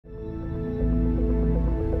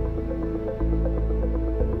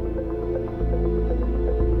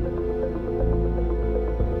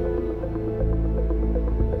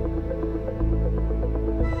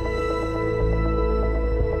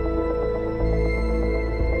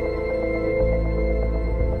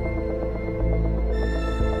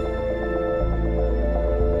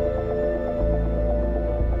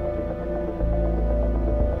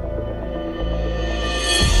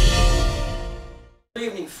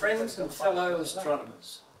friends and fellow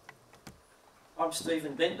astronomers. I'm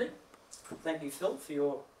Stephen Bentleigh. Thank you, Phil, for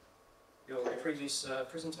your previous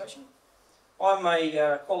presentation. I'm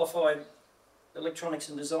a qualified electronics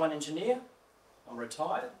and design engineer. I'm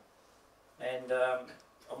retired, and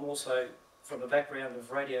I'm also from a background of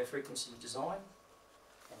radio frequency design.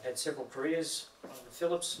 I've had several careers, one with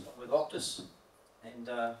Philips, one with Optus, and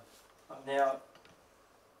I'm now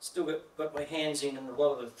still got my hands in a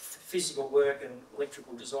lot of the physical work and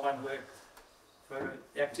electrical design work for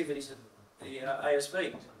the activities of the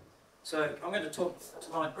ASV. So I'm going to talk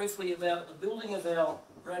tonight briefly about the building of our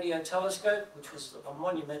radio telescope, which was a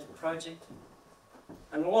monumental project.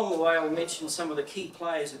 And along the way I'll mention some of the key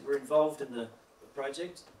players that were involved in the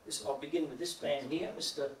project. I'll begin with this man here,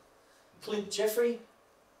 Mr. Clint Jeffrey,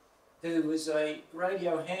 who was a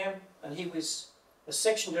radio ham, and he was a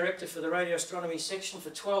section director for the radio astronomy section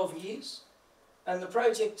for 12 years. And the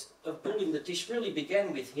project of building the dish really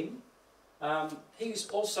began with him. He was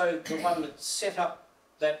also the one that set up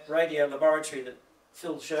that radio laboratory that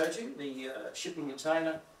Phil showed you, the shipping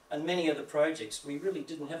container, and many other projects. We really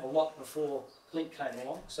didn't have a lot before Clint came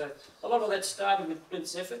along, so a lot of that started with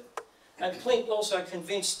Clint's effort. And Clint also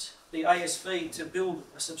convinced the ASV to build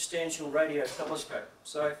a substantial radio telescope.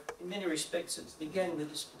 So in many respects it began with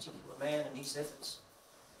this particular man and his efforts.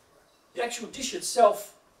 The actual dish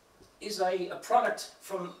itself is a product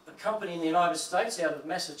from a company in the United States out of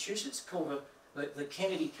Massachusetts called the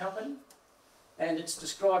Kennedy Company. And it's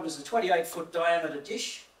described as a 28-foot diameter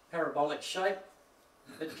dish, parabolic shape.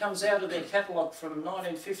 It comes out of their catalogue from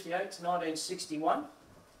 1958 to 1961.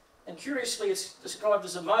 And curiously, it's described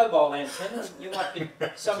as a mobile antenna. You might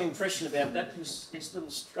get some impression about that. These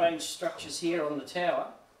little strange structures here on the tower.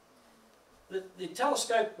 The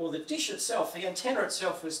telescope, or the dish itself, the antenna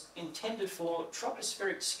itself, was intended for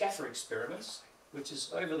tropospheric scatter experiments, which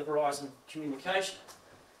is over-the-horizon communication.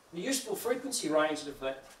 The useful frequency range of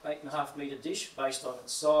that 8.5 metre dish, based on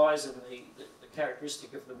its size and the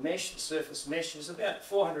characteristic of the mesh, the surface mesh, is about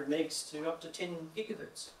 400 megs to up to 10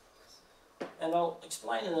 gigahertz. And I'll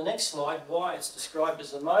explain in the next slide why it's described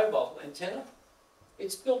as a mobile antenna.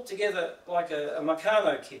 It's built together like a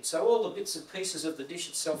Meccano kit, so all the bits and pieces of the dish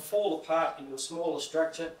itself fall apart into a smaller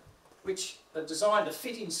structure, which are designed to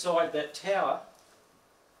fit inside that tower,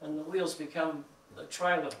 and the wheels become a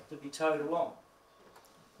trailer to be towed along.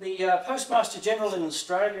 The Postmaster General in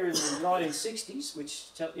Australia in the 1960s, which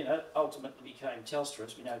ultimately became Telstra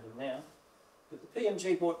as we know them now, but the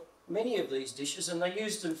PMG bought many of these dishes and they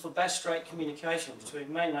used them for bass strait communication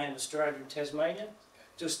between mainland Australia and Tasmania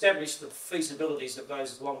to establish the feasibilities of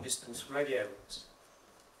those long distance radio links.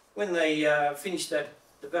 When they finished that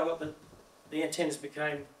development, the antennas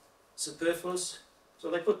became superfluous, so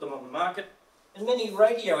they put them on the market, and many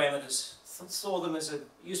radio amateurs saw them as a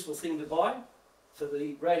useful thing to buy for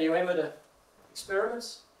the radio amateur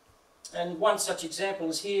experiments. And one such example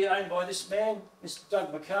is here, owned by this man, Mr.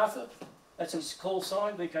 Doug MacArthur. That's his call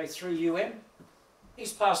sign, VK3UM.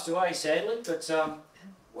 He's passed away sadly, but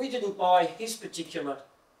we didn't buy his particular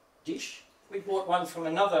dish. We bought one from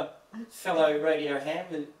another fellow radio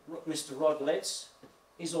ham, Mr. Rod Letts.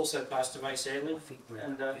 He's also passed away sadly,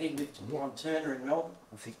 and he lived on Turner in Melbourne.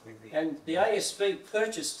 And the ASV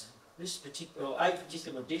purchased this particular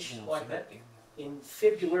dish like that in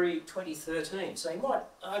February 2013. So you might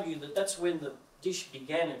argue that that's when the dish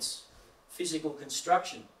began its physical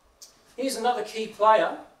construction. Here's another key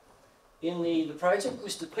player in the project,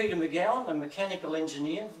 Mr. Peter McGowan, a mechanical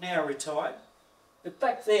engineer, now retired. But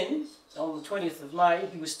back then, on the 20th of May,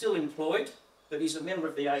 he was still employed, but he's a member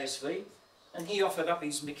of the ASV, and he offered up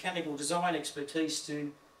his mechanical design expertise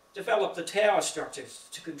to develop the tower structure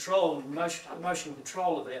to control motion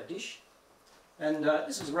control of our dish. And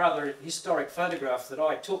this is a rather historic photograph that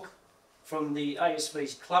I took from the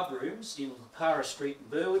ASV's club rooms in Para Street in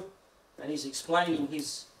Burwood, and he's explaining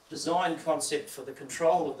his design concept for the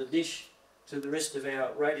control of the dish to the rest of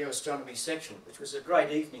our radio astronomy section, which was a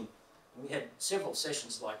great evening. We had several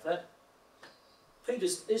sessions like that.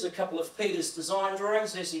 There's a couple of Peter's design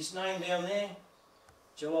drawings. There's his name down there,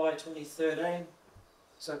 July 2013.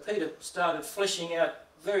 So Peter started fleshing out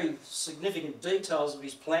very significant details of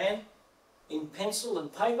his plan in pencil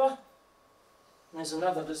and paper. And there's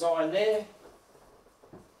another design there.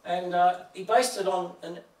 And he based it on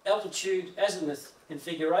an altitude azimuth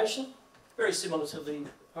configuration, very similar to the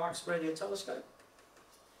Parkes radio telescope,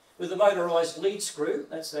 with a motorised lead screw,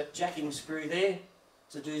 that's that jacking screw there,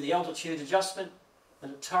 to do the altitude adjustment,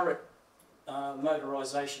 and a turret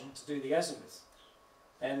motorisation to do the azimuth.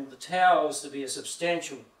 And the tower was to be a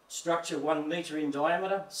substantial structure, 1 metre in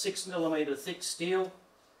diameter, 6mm thick steel,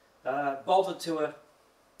 bolted to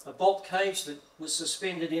a bolt cage that was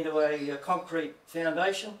suspended into a concrete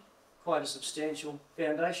foundation, quite a substantial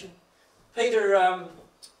foundation. Peter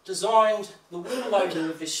designed the wing loading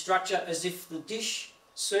of this structure as if the dish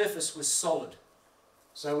surface was solid.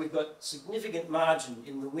 So we've got significant margin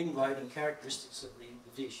in the wing loading characteristics of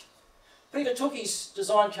the dish. Peter took his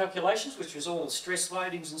design calculations, which was all stress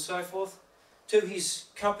loadings and so forth, to his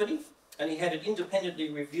company, and he had it independently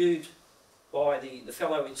reviewed by the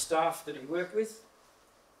fellow in staff that he worked with,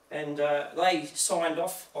 and they signed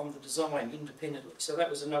off on the design independently. So that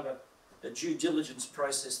was another due diligence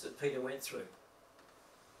process that Peter went through.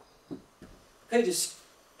 Peter's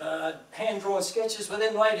hand-drawn sketches were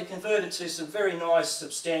then later converted to some very nice,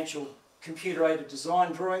 substantial, computer-aided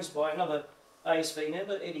design drawings by another ASV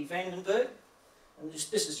member, Eddie Vandenberg. And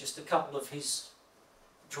this is just a couple of his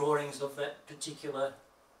drawings of that particular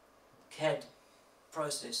CAD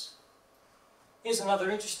process. Here's another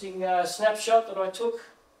interesting snapshot that I took,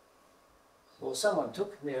 or someone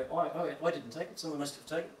took. I didn't take it, someone must have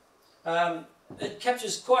taken it. It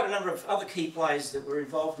captures quite a number of other key players that were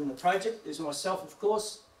involved in the project. There's myself, of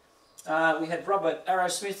course. We had Robert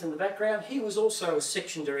Arrowsmith in the background. He was also a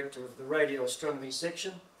section director of the radio astronomy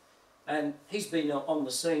section, and he's been on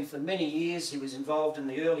the scene for many years. He was involved in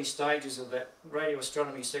the early stages of that radio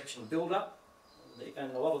astronomy section build-up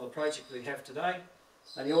and a lot of the project we have today.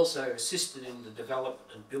 And he also assisted in the development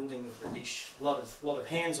and building of the dish. A lot of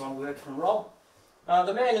hands-on work from Rob.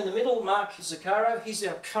 The man in the middle, Mark Zuccaro, he's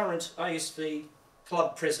our current ASV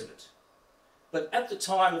club president. But at the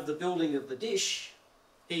time of the building of the dish,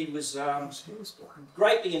 he was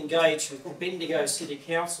greatly engaged with the Bendigo City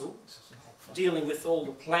Council, dealing with all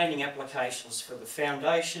the planning applications for the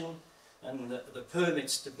foundation and the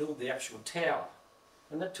permits to build the actual tower.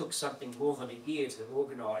 And that took something more than a year to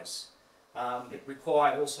organise. It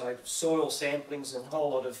required also soil samplings and a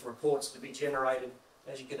whole lot of reports to be generated,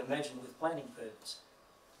 as you can imagine, with planning permits.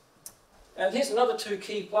 And here's another two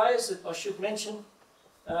key players that I should mention.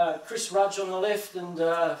 Chris Rudge on the left and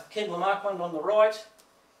Ken Lamarquand on the right.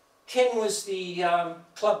 Ken was the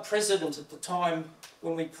club president at the time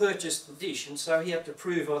when we purchased the dish, and so he had to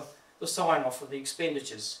prove the sign-off of the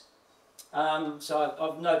expenditures. So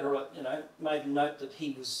I've made a note that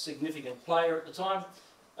he was a significant player at the time.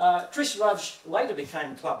 Chris Rudge later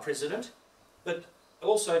became club president, but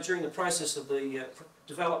also during the process of the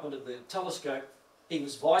development of the telescope, he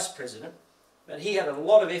was vice president. But he had a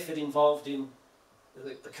lot of effort involved in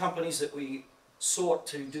the companies that we sought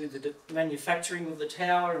to do the manufacturing of the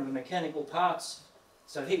tower and the mechanical parts.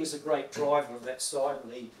 So he was a great driver of that side of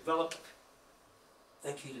the development.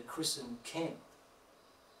 Thank you to Chris and Ken.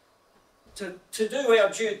 To do our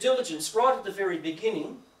due diligence right at the very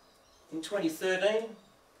beginning, in 2013,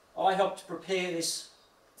 I helped prepare this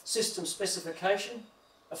system specification,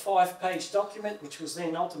 a 5-page document which was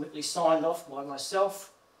then ultimately signed off by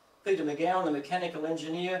myself, Peter McGowan, the mechanical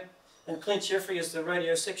engineer, and Clint Jeffrey as the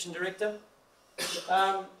radio section director.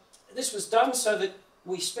 This was done so that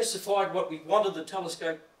we specified what we wanted the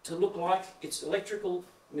telescope to look like, its electrical,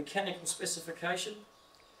 mechanical specification.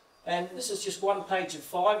 And this is just 1 page of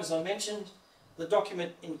 5, as I mentioned. The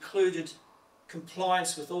document included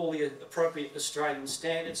compliance with all the appropriate Australian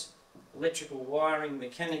standards, electrical wiring,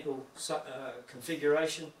 mechanical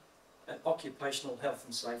configuration, and occupational health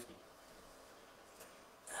and safety.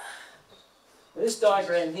 This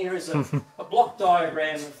diagram here is a block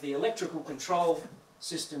diagram of the electrical control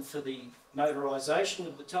system for the motorisation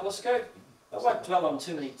of the telescope. I won't dwell on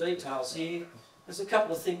too many details here. There's a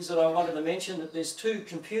couple of things that I wanted to mention, that there's 2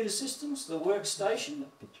 computer systems, the workstation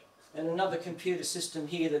and another computer system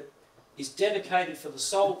here that is dedicated for the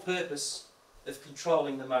sole purpose of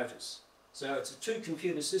controlling the motors. So it's a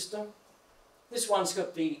 2-computer system. This one's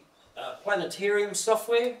got the planetarium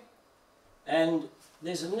software, and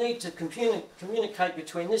there's a need to communicate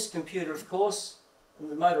between this computer, of course,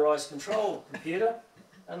 and the motorised control computer,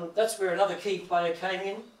 and that's where another key player came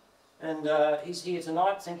in, and he's here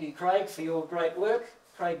tonight. Thank you, Craig, for your great work.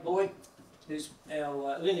 Craig Boyd, who's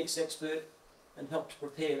our Linux expert and helped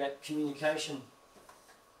prepare that communication,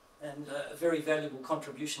 and a very valuable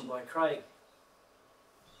contribution by Craig.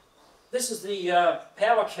 This is the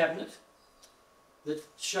power cabinet that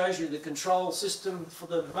shows you the control system for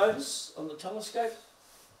the motors on the telescope.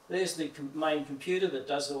 There's the main computer that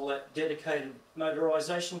does all that dedicated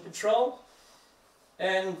motorisation control.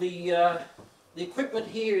 And the equipment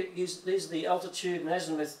here there's the altitude and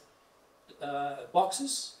azimuth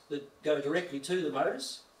boxes that go directly to the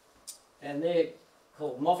motors. And they're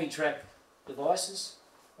called Movitrack devices.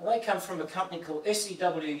 And they come from a company called SEW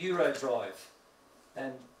Eurodrive.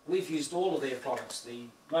 And we've used all of their products, the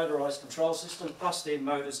motorised control system, plus their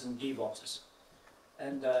motors and gearboxes.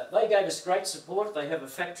 And they gave us great support. They have a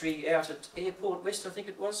factory out at Airport West, I think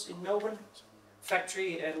it was, in Melbourne.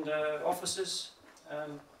 Factory and offices.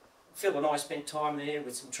 Phil and I spent time there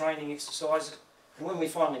with some training exercises. And when we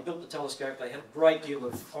finally built the telescope, they had a great deal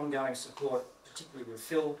of ongoing support, particularly with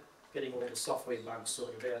Phil, getting all the software bugs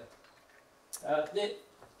sorted out.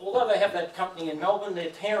 Although they have that company in Melbourne, their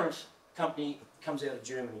parent company comes out of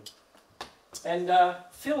Germany. And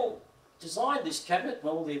Phil designed this cabinet and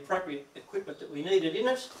all the appropriate equipment that we needed in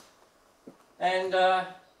it. And,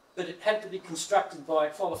 but it had to be constructed by a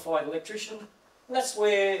qualified electrician. And that's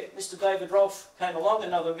where Mr. David Rolfe came along,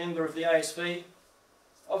 another member of the ASV.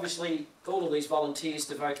 Obviously, all of these volunteers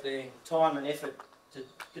devote their time and effort to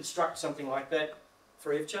construct something like that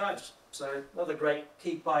free of charge. So, another great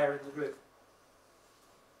key player in the group.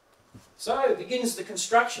 So, begins the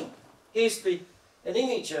construction. Here's an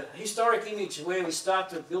image, a historic image of where we start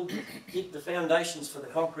to dig the foundations for the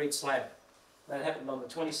concrete slab. That happened on the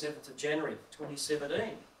 27th of January 2017.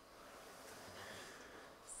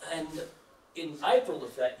 And in April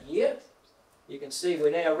of that year, you can see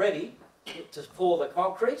we're now ready to pour the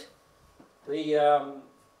concrete. The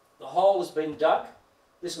hole has been dug.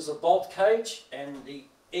 This is a bolt cage, and the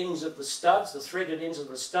ends of the studs, the threaded ends of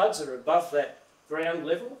the studs, are above that ground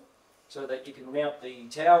level, so that you can mount the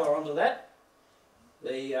tower onto that.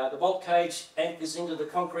 The bolt cage anchors into the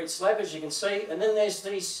concrete slab, as you can see, and then there's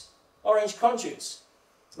these orange conduits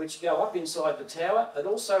which go up inside the tower and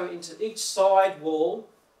also into each side wall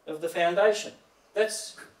of the foundation.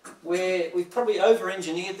 That's where we've probably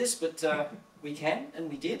over-engineered this, but we can, and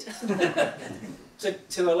we did,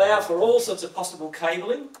 to allow for all sorts of possible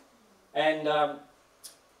cabling, and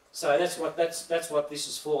so that's what this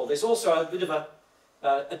is for. There's also a bit of a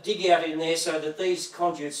dig out in there so that these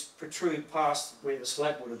conduits protrude past where the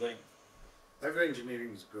slab would have been.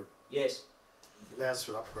 Over-engineering is good. Yes. It allows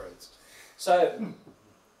for upgrades. So,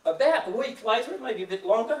 about a week later, maybe a bit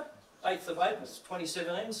longer, 8th of April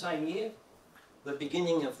 2017, same year, the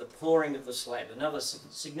beginning of the pouring of the slab. Another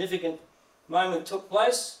significant moment took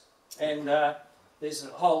place, and there's a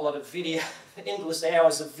whole lot of video, endless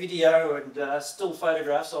hours of video and still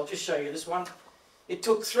photographs. I'll just show you this one. It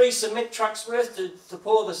took 3 cement trucks worth to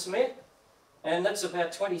pour the cement, and that's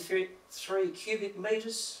about 23 cubic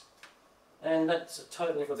metres, and that's a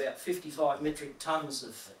total of about 55 metric tonnes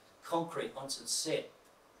of concrete once it's set.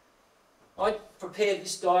 I prepared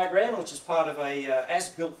this diagram, which is part of a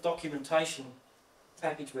as-built documentation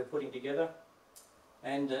package we're putting together,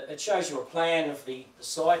 and it shows you a plan of the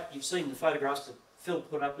site. You've seen the photographs that Phil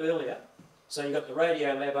put up earlier. So you've got the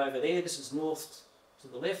radio lab over there. This is north to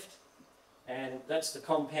the left, and that's the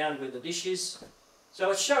compound where the dish is. So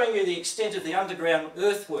it's showing you the extent of the underground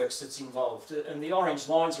earthworks that's involved, and the orange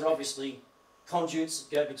lines are obviously conduits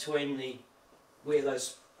that go between where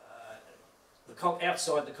those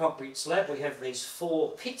outside the concrete slab. We have these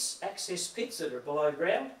 4 pits, access pits that are below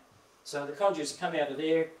ground. So the conduits come out of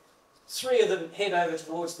there. 3 of them head over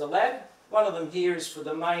towards the lab. One of them here is for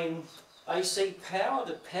the main AC power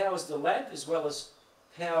that powers the lab, as well as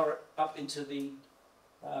power up into the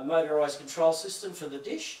motorised control system for the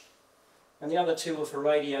dish. And the other 2 are for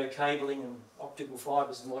radio cabling and optical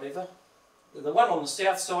fibres and whatever. The one on the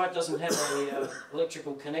south side doesn't have any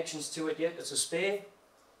electrical connections to it yet. It's a spare.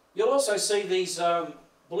 You'll also see these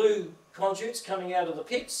blue conduits coming out of the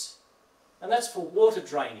pits, and that's for water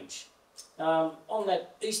drainage. On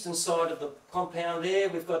that eastern side of the compound there,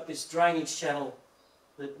 we've got this drainage channel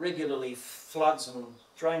that regularly floods and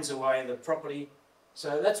drains away the property.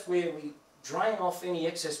 So that's where we drain off any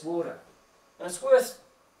excess water. And it's worth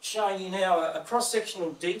showing you now a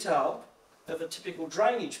cross-sectional detail of a typical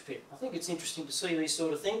drainage pit. I think it's interesting to see these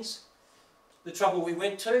sort of things. The trouble we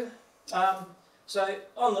went to. So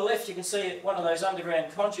on the left you can see one of those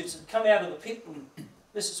underground conduits that come out of the pit, and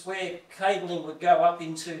this is where cabling would go up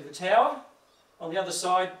into the tower. On the other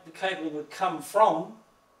side, the cabling would come from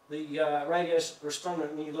the radio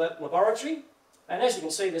astronomy laboratory, and as you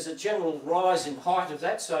can see there's a general rise in height of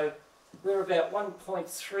that, so we're about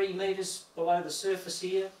 1.3 metres below the surface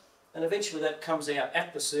here, and eventually that comes out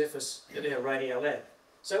at the surface at our radio lab.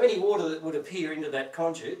 So any water that would appear into that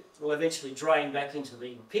conduit will eventually drain back into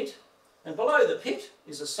the pit, and below the pit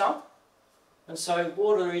is a sump, and so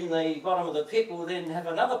water in the bottom of the pit will then have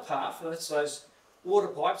another path. That's those water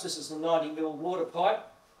pipes. This is the 90mm water pipe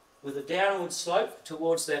with a downward slope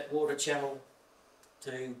towards that water channel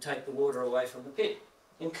to take the water away from the pit.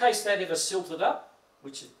 In case that ever silted up,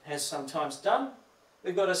 which it has sometimes done,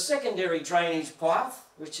 we've got a secondary drainage path,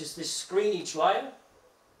 which is this screenage layer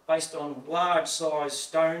based on large size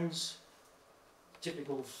stones,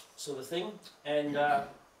 typical sort of thing, and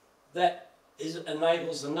that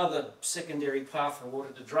enables another secondary path for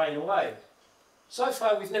water to drain away. So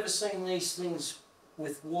far we've never seen these things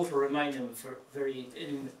with water remaining in them for any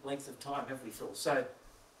length of time, have we, Phil? So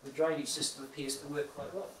the drainage system appears to work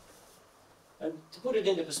quite well. And to put it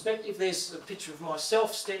into perspective, there's a picture of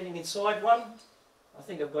myself standing inside one. I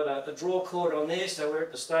think I've got a draw cord on there, so we're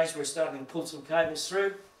at the stage where we're starting to pull some cables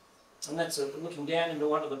through. And that's looking down into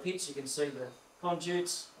one of the pits. You can see the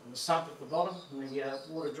conduits and the sump at the bottom and the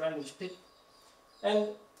water drainage pit. And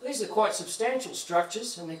these are quite substantial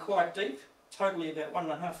structures, and they're quite deep, totally about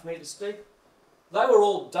 1.5 metres deep. They were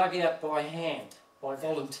all dug out by hand, by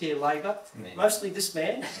volunteer labour, mostly this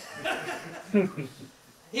man.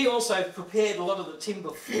 He also prepared a lot of the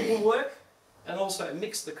timber floor work and also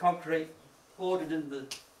mixed the concrete, poured it into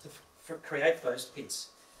to create those pits.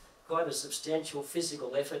 Quite a substantial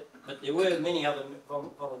physical effort, but there were many other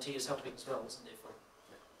volunteers helping as well, wasn't there?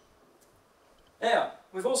 Now,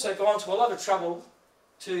 we've also gone to a lot of trouble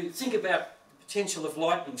to think about the potential of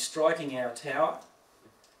lightning striking our tower,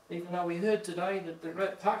 even though we heard today that the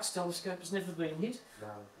Parkes telescope has never been hit. No,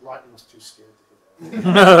 lightning's too scared to hit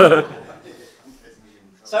that.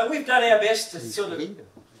 So we've done our best to sort of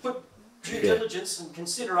put due diligence and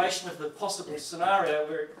consideration of the possible scenario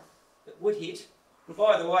where it would hit. And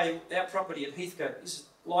by the way, our property at Heathcote is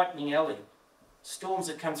Lightning Alley. Storms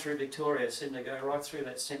that come through Victoria seem to go right through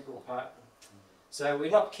that central part. So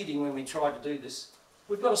we're not kidding when we try to do this.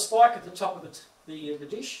 We've got a spike at the top of the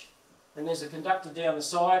dish, and there's a conductor down the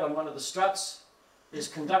side on one of the struts. There's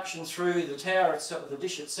conduction through the tower itself, the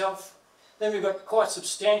dish itself. Then we've got quite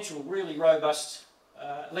substantial, really robust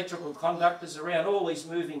electrical conductors around all these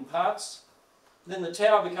moving parts. Then the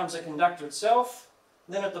tower becomes a conductor itself.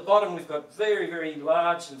 Then at the bottom we've got very, very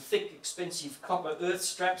large and thick, expensive copper earth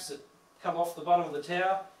straps that come off the bottom of the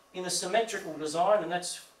tower in a symmetrical design, and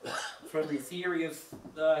that's from the theory of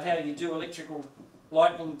how you do electrical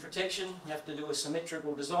lightning protection. You have to do a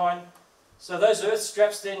symmetrical design. So those earth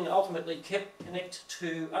straps then ultimately connect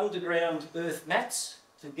to underground earth mats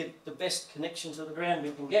to get the best connection to the ground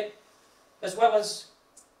we can get, as well as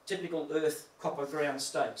typical earth copper ground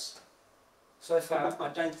stakes. So far, I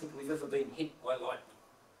don't think we've ever been hit by lightning.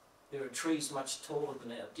 There are trees much taller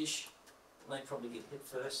than our dish, and they probably get hit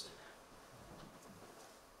first.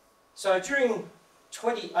 So during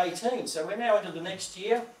 2018, so we're now into the next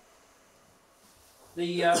year,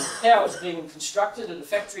 the tower is being constructed at a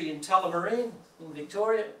factory in Tullamarine in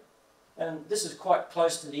Victoria, and this is quite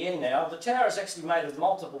close to the end now. The tower is actually made of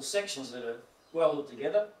multiple sections that are welded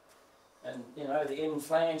together, and you know, the end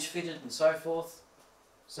flange fitted and so forth.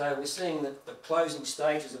 So we're seeing the closing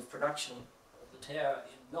stages of production of the tower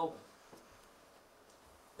in Melbourne.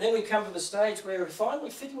 Then we come to the stage where we're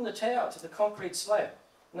finally fitting the tower to the concrete slab,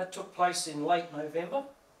 and that took place in late November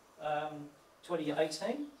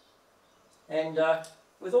 2018. And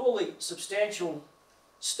with all the substantial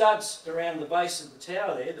studs around the base of the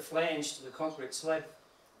tower there, the flange to the concrete slab,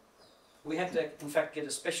 we had to in fact get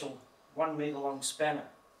a special 1 metre long spanner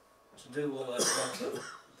to do all those things,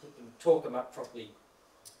 torque them up properly.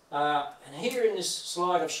 And here in this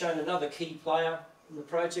slide I've shown another key player in the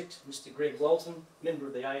project, Mr. Greg Walton, member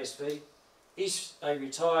of the ASV. He's a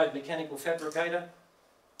retired mechanical fabricator.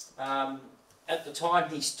 At the time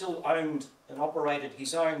he still owned and operated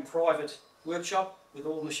his own private workshop with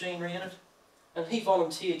all machinery in it, and he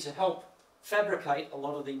volunteered to help fabricate a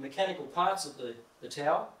lot of the mechanical parts of the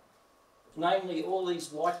tower, namely all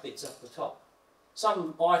these white bits up the top.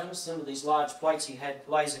 Some items, some of these large plates he had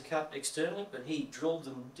laser cut externally, but he drilled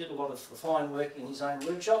them, did a lot of fine work in his own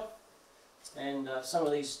workshop, and some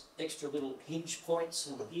of these extra little hinge points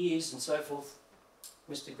and gears and so forth,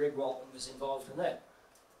 Mr. Greg Walton was involved in that.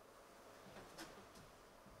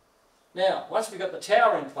 Now, once we got the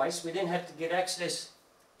tower in place, we then had to get access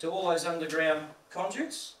to all those underground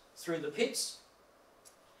conduits through the pits.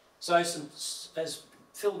 So, as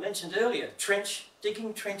Phil mentioned earlier, trench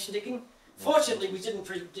digging. Fortunately, we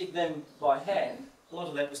didn't dig them by hand. A lot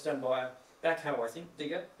of that was done by a backhoe, I think,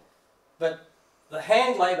 digger. But the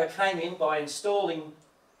hand labour came in by installing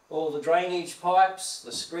all the drainage pipes,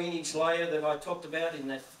 the screenage layer that I talked about in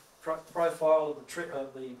that profile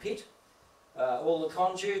of the pit, all the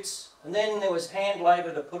conduits, and then there was hand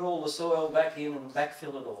labour to put all the soil back in and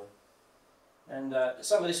backfill it all. And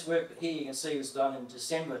some of this work here you can see was done in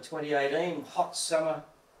December 2018, hot summer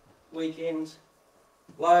weekend,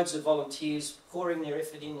 loads of volunteers pouring their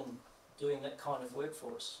effort in and doing that kind of work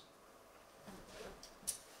for us.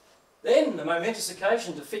 Then the momentous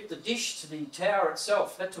occasion to fit the dish to the tower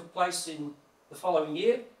itself, that took place in the following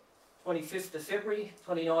year, 25th of February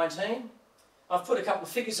 2019. I've put a couple of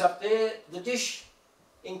figures up there. The dish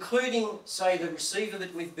including, say, the receiver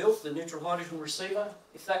that we've built, the neutral hydrogen receiver.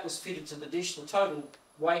 If that was fitted to the dish, the total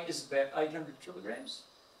weight is about 800 kilograms,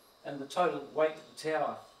 and the total weight of the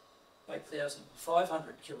tower,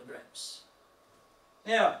 8,500 kilograms.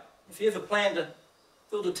 Now, if you ever plan to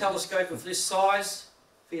build a telescope of this size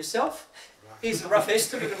for yourself, here's a rough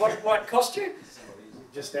estimate of what it might cost you. You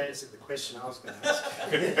just answered the question I was going to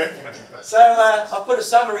ask. So I've put a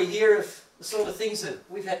summary here of the sort of things that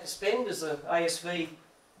we've had to spend as an ASV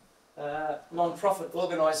non-profit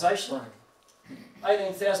organisation.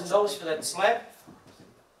 $18,000 for that slab.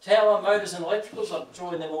 Tower, motors and electricals, I've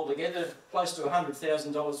joined them all together, close to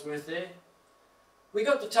 $100,000 worth there. We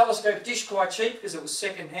got the telescope dish quite cheap because it was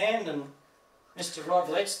second hand, and Mr. Rod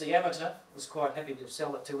Letts, the amateur, was quite happy to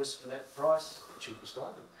sell it to us for that price. Cheapest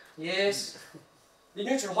item. Yes. The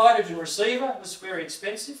neutral hydrogen receiver was very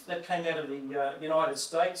expensive. That came out of the United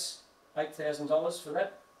States, $8,000 for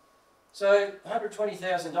that. So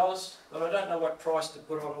 $120,000, but I don't know what price to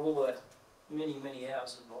put on all that many, many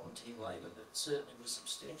hours of volunteer labour, but it certainly was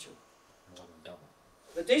substantial. More than double.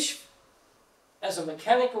 The dish, as a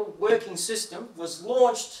mechanical working system, was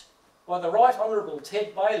launched by the Right Honourable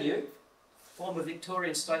Ted Bentleigh, former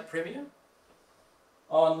Victorian State Premier,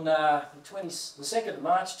 on the 2nd of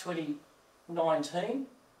March 2019.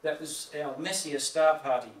 That was our Messier Star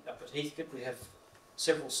Party up at Heathcote. We have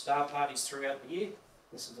several star parties throughout the year.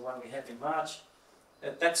 This is the one we have in March.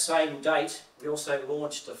 At that same date, we also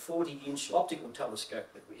launched a 40-inch optical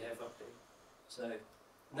telescope that we have up there. So,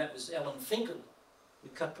 and that was Alan Finkel who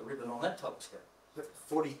cut the ribbon on that telescope.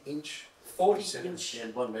 40-inch? 40-inch.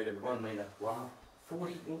 And 1 metre. 1 metre. Wow.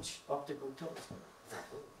 40-inch optical telescope.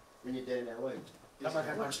 When you're doing our work.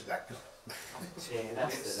 How much did that cost? Yeah,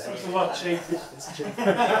 that's It's a lot cheaper. It's cheap.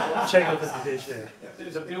 Check out the dish, yeah.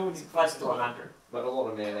 There's a building close to 100. But a lot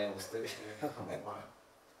of man hours too. Wow.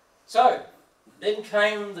 So, then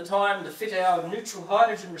came the time to fit our neutral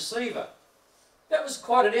hydrogen receiver. That was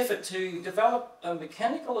quite an effort to develop a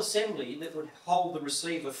mechanical assembly that would hold the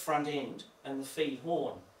receiver front end and the feed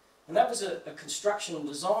horn. And that was a construction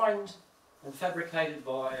designed and fabricated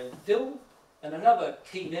by Phil and another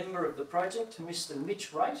key member of the project, Mr.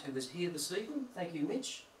 Mitch Wright, who was here this evening. Thank you,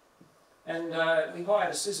 Mitch. And we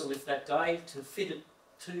hired a scissor lift that day to fit it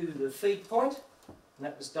to the feed point, and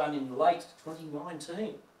that was done in late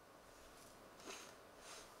 2019.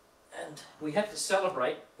 And we had to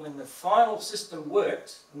celebrate when the final system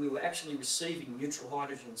worked and we were actually receiving neutral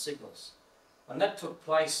hydrogen signals. And that took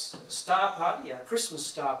place at a star party, our Christmas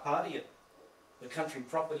star party at the country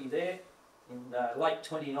property there in late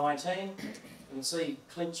 2019. You can see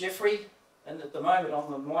Clint Jeffrey, and at the moment on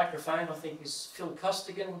the microphone I think is Phil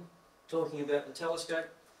Costigan talking about the telescope.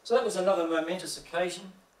 So that was another momentous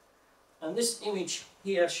occasion. And this image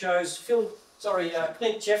here shows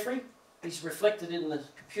Clint Jeffrey. He's reflected in the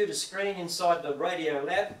computer screen inside the radio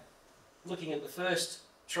lab, looking at the first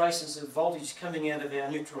traces of voltage coming out of our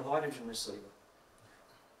neutral hydrogen receiver.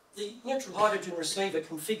 The neutral hydrogen receiver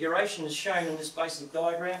configuration is shown in this basic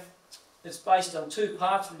diagram. It's based on two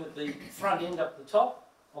parts, with the front end up the top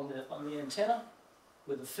on the antenna,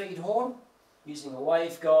 with a feed horn using a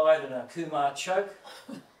waveguide and a Kumar choke.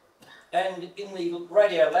 And in the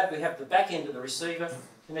radio lab we have the back end of the receiver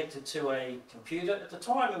connected to a computer. At the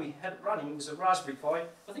time when we had it running, it was a Raspberry Pi.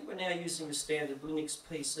 I think we're now using a standard Linux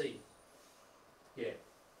PC. Yeah,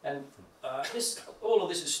 and all of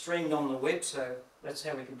this is streamed on the web, so that's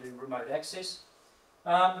how we can do remote access.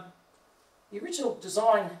 The original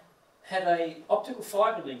design had an optical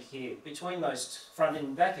fibre link here between those front end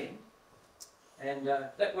and back end, and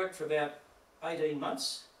that worked for about 18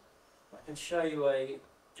 months. I can show you an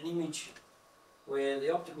image where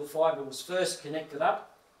the optical fibre was first connected up,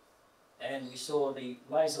 and we saw the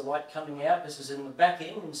laser light coming out. This is in the back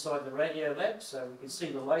end inside the radio lab, so we could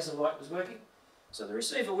see the laser light was working. So the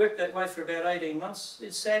receiver worked that way for about 18 months.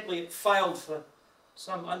 Sadly, it failed for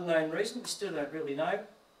some unknown reason. We still don't really know.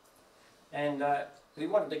 And we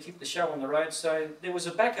wanted to keep the show on the road, so there was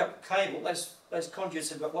a backup cable. Those conduits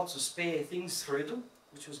have got lots of spare things through them,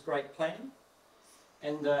 which was great planning.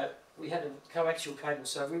 And we had a coaxial cable,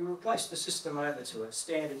 so we replaced the system over to a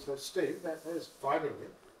standard. So Steve, there's fibre in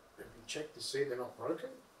it. Have you checked to see they're not broken?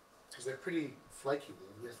 Because they're pretty flaky.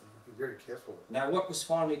 You have to be very careful. Now, what was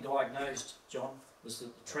finally diagnosed, John, was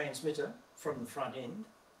that the transmitter from the front end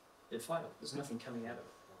had failed. There's nothing coming out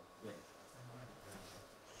of it.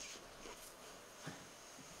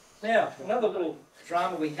 Yeah. Now, another little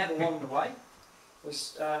drama we had along the way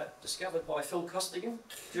was discovered by Phil Costigan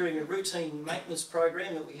during a routine maintenance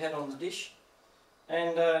program that we had on the dish.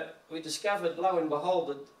 And we discovered, lo and behold,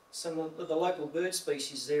 that some of the local bird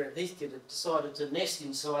species there at Heathcote had decided to nest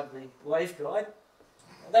inside the waveguide.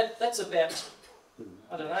 That's about,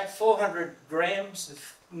 I don't know, 400 grams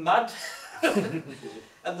of mud.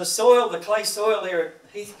 And the soil, the clay soil there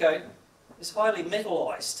at Heathcote, is highly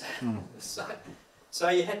metallised. So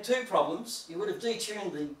you had two problems. You would have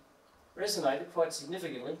detuned the resonator quite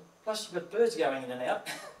significantly, plus you've got birds going in and out.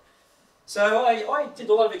 So I did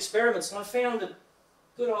a lot of experiments, and I found that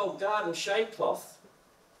good old garden shade cloth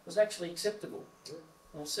was actually acceptable.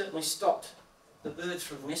 And it certainly stopped the birds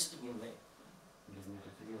from nesting in there.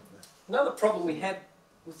 Another problem we had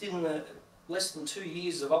within the less than 2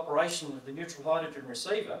 years of operation of the neutral hydrogen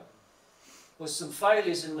receiver was some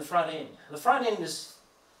failures in the front end. The front end is,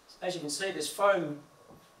 as you can see, there's foam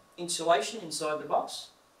insulation inside the box,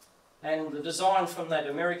 and the design from that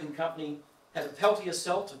American company had a Peltier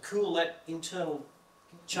cell to cool that internal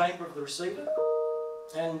chamber of the receiver,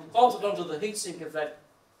 and bolted onto the heatsink of that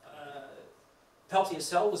Peltier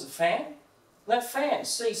cell was a fan. That fan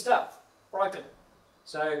seized up, broken.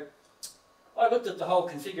 So I looked at the whole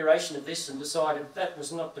configuration of this and decided that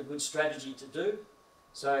was not the good strategy to do.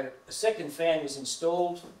 So a second fan was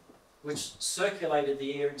installed, which circulated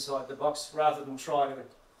the air inside the box rather than try to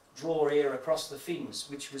draw air across the fins,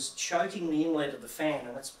 which was choking the inlet of the fan,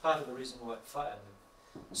 and that's part of the reason why it failed.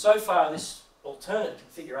 So far, this alternate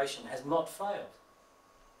configuration has not failed.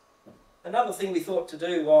 Another thing we thought to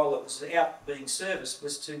do while it was out being serviced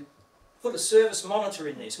was to put a service monitor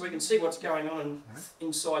in there so we can see what's going on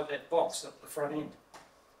inside that box at the front end.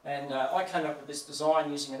 And I came up with this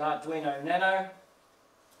design using an Arduino Nano,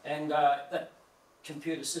 and that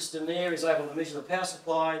computer system there is able to measure the power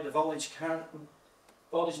supply, the voltage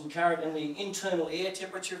and current, and the internal air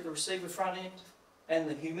temperature of the receiver front end, and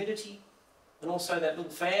the humidity, and also that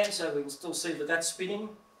little fan, so we can still see that that's spinning.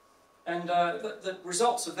 And the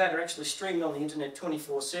results of that are actually streamed on the internet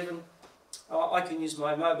 24/7. I can use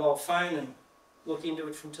my mobile phone and look into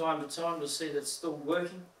it from time to time to see that it's still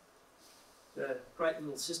working. It's a great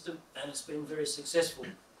little system, and it's been very successful.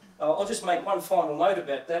 I'll just make one final note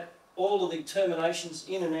about that. All of the terminations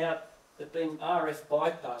in and out have been RF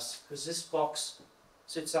bypassed, because this box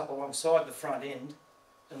sits up alongside the front end,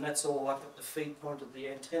 and that's all up at the feed point of the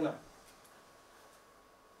antenna.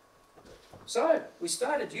 So we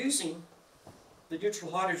started using the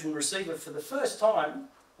neutral hydrogen receiver for the first time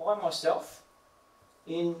by myself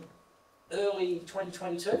in early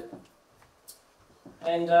 2022,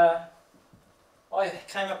 and I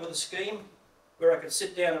came up with a scheme where I could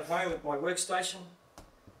sit down at home at my workstation,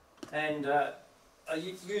 and I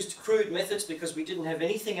used crude methods because we didn't have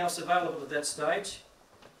anything else available at that stage.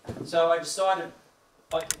 So I decided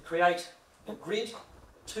I could create a grid,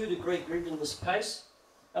 a 2-degree grid in this case,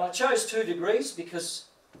 and I chose 2 degrees because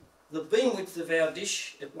the beam width of our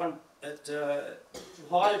dish at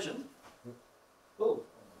hydrogen. Oh,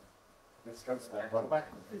 Let's go back.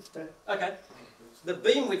 okay. The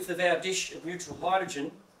beam width of our dish at neutral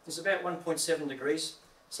hydrogen is about 1.7 degrees.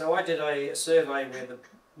 So I did a survey where the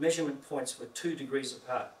measurement points were 2 degrees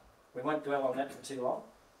apart. We won't dwell on that for too long.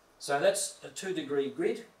 So that's a 2-degree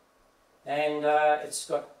grid, and it's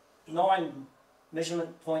got 9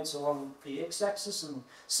 measurement points along the x-axis and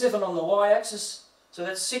 7 on the y-axis. So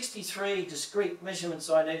that's 63 discrete measurements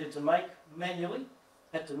I needed to make manually.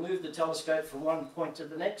 Had to move the telescope from one point to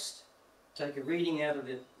the next, take a reading out of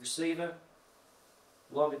the receiver,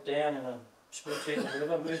 log it down in a spreadsheet or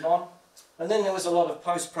whatever, move on. And then there was a lot of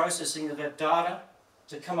post-processing of that data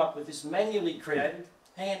to come up with this manually created,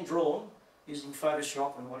 hand-drawn, using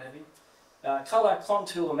Photoshop and what have you, colour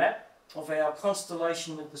contour map of our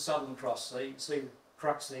constellation of the Southern Cross. So you can see the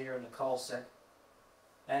crux there and the coal sack.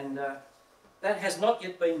 And that has not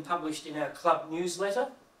yet been published in our club newsletter,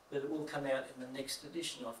 but it will come out in the next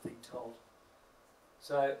edition, I've been told.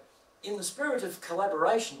 So, in the spirit of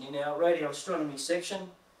collaboration in our radio astronomy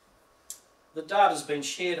section, the data's been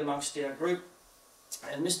shared amongst our group,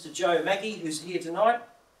 and Mr. Joe Mackey, who's here tonight,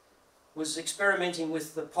 was experimenting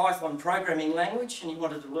with the Python programming language, and he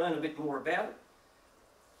wanted to learn a bit more about it.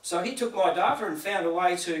 So he took my data and found a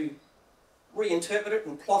way to reinterpret it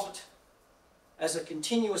and plot it as a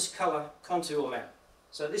continuous colour contour map.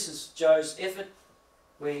 So this is Joe's effort,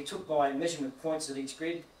 where he took my measurement points at each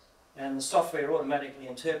grid, and the software automatically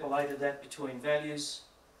interpolated that between values.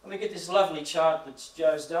 And we get this lovely chart that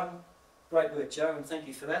Joe's done. Great work, Joe, and thank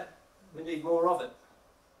you for that. We need more of it.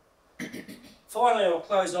 Finally, I'll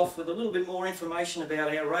close off with a little bit more information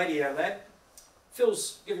about our radio lab.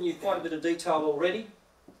 Phil's given you quite a bit of detail already.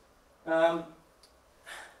 There's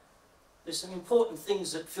some important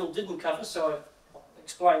things that Phil didn't cover, so I'll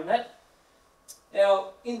explain that.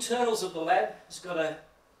 Our internals of the lab has got an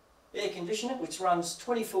air conditioner which runs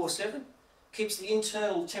 24/7, keeps the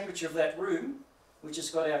internal temperature of that room, which has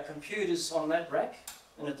got our computers on that rack,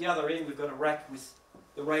 and at the other end we've got a rack with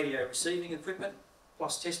the radio receiving equipment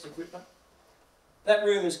plus test equipment. That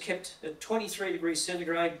room is kept at 23 degrees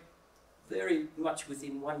centigrade, very much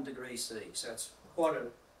within 1 degree C, so it's quite a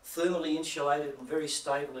thermally insulated and very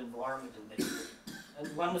stable environment in there,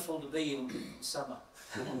 and wonderful to be in summer.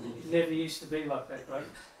 It never used to be like that, right?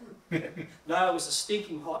 No, it was a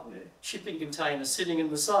stinking hot shipping container sitting in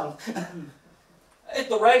the sun. At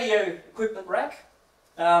the radio equipment rack,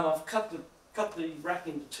 I've cut the rack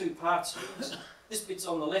into two parts. This bit's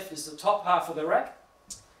on the left is the top half of the rack,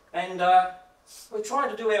 and we're trying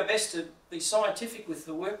to do our best to be scientific with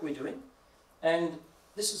the work we're doing. And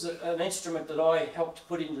this is an instrument that I helped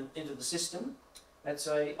put into the system. It's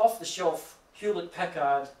a off-the-shelf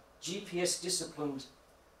Hewlett-Packard GPS-disciplined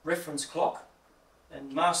reference clock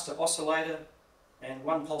and master oscillator and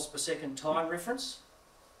 1 pulse per second time reference.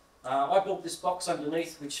 I built this box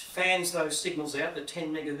underneath which fans those signals out, the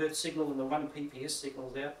 10 megahertz signal and the 1 PPS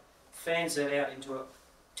signals out, fans that out into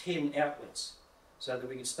 10 outlets so that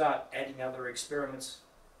we can start adding other experiments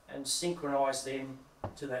and synchronise them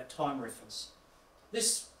to that time reference.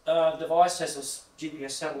 This device has a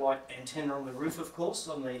GPS satellite antenna on the roof, of course,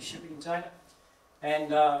 on the shipping container,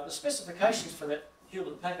 and the specifications for that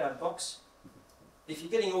Hewlett-Packard box, if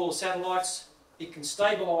you're getting all the satellites, it can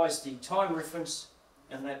stabilise the time reference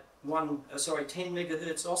and that 10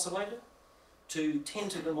 megahertz oscillator to 10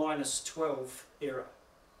 to the minus 12 error.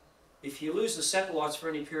 If you lose the satellites for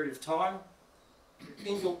any period of time,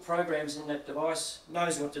 inbuilt programs in that device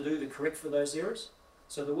knows what to do to correct for those errors.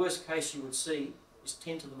 So the worst case you would see is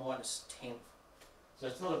 10 to the minus 10. So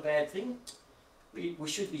it's not a bad thing. We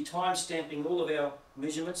should be time stamping all of our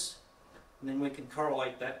measurements, and then we can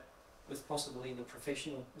correlate that with possibly the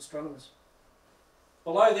professional astronomers.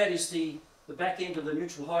 Below that is the back end of the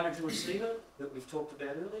neutral hydrogen receiver that we've talked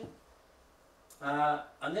about earlier.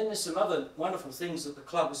 And then there's some other wonderful things that the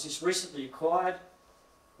club has just recently acquired.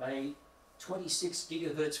 A 26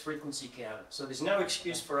 gigahertz frequency counter. So there's no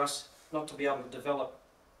excuse for us not to be able to develop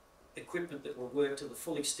equipment that will work to the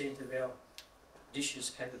full extent of our dish's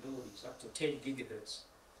capabilities, up to 10 gigahertz.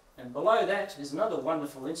 And below that is another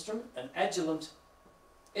wonderful instrument, an Agilent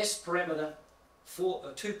S-parameter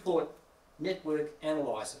 2-port network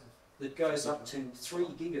analyzer that goes up to 3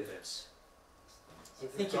 gigahertz. I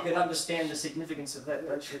think you can understand the significance of that,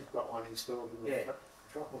 don't you? Got one installed in the Yeah.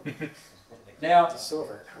 Now, I saw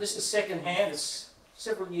that. this is second hand, it's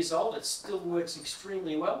several years old, it still works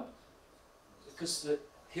extremely well because the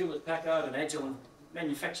Hewlett-Packard and Agilent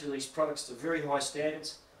manufacture these products to very high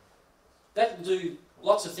standards. That will do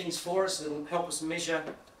lots of things for us. It will help us measure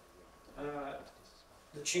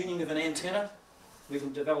the tuning of an antenna. We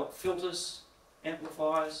can develop filters,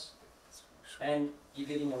 amplifiers, and you're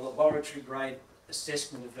getting a laboratory grade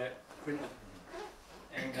assessment of that equipment.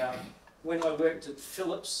 And when I worked at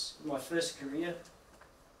Philips in my first career,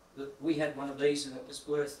 we had one of these and it was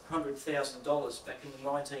worth $100,000 back in the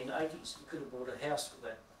 1980s. You could have bought a house for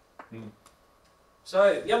that. Mm.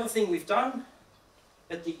 So the other thing we've done,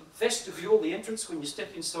 at the vestibule, the entrance, when you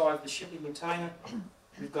step inside the shipping container,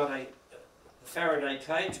 we've got a Faraday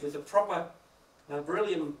cage with a proper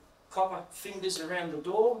beryllium copper fingers around the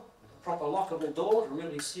door, a proper lockable door to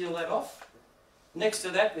really seal that off. Next to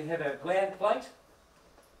that we have our gland plate,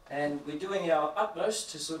 and we're doing our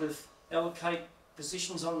utmost to sort of allocate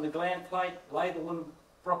positions on the gland plate, label them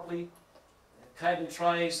properly, cable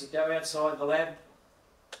trays that go outside the lab.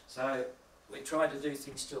 So we try to do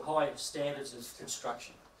things to high standards of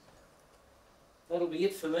construction. That'll be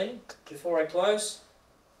it for me before I close.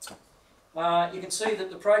 You can see that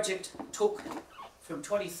the project took from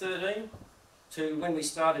 2013 to when we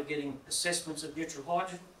started getting assessments of neutral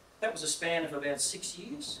hydrogen. That was a span of about 6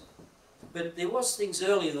 years. But there was things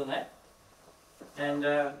earlier than that. And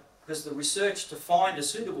because the research to find a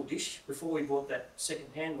suitable dish before we bought that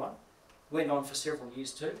second-hand one went on for several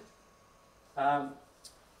years too.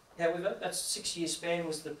 However, that 6 year span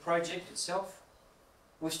was the project itself.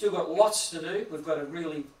 We've still got lots to do. We've got to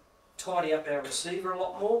really tidy up our receiver a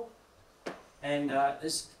lot more. And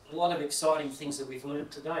there's a lot of exciting things that we've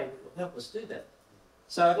learned today that will help us do that.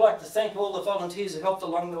 So I'd like to thank all the volunteers who helped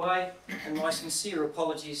along the way, and my sincere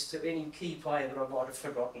apologies to any key player that I might have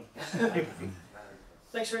forgotten.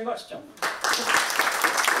 Thanks very much, John.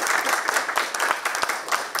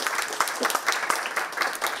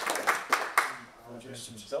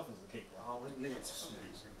 Himself as the key.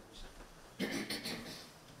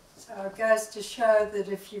 So it goes to show that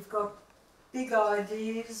if you've got big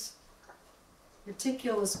ideas,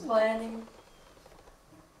 meticulous planning,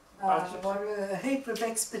 a heap of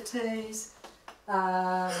expertise,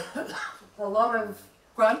 a lot of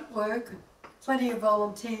grunt work, plenty of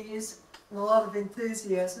volunteers, and a lot of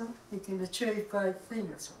enthusiasm, you can achieve great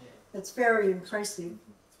things. It's very impressive.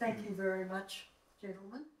 Thank you very much,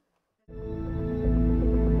 gentlemen.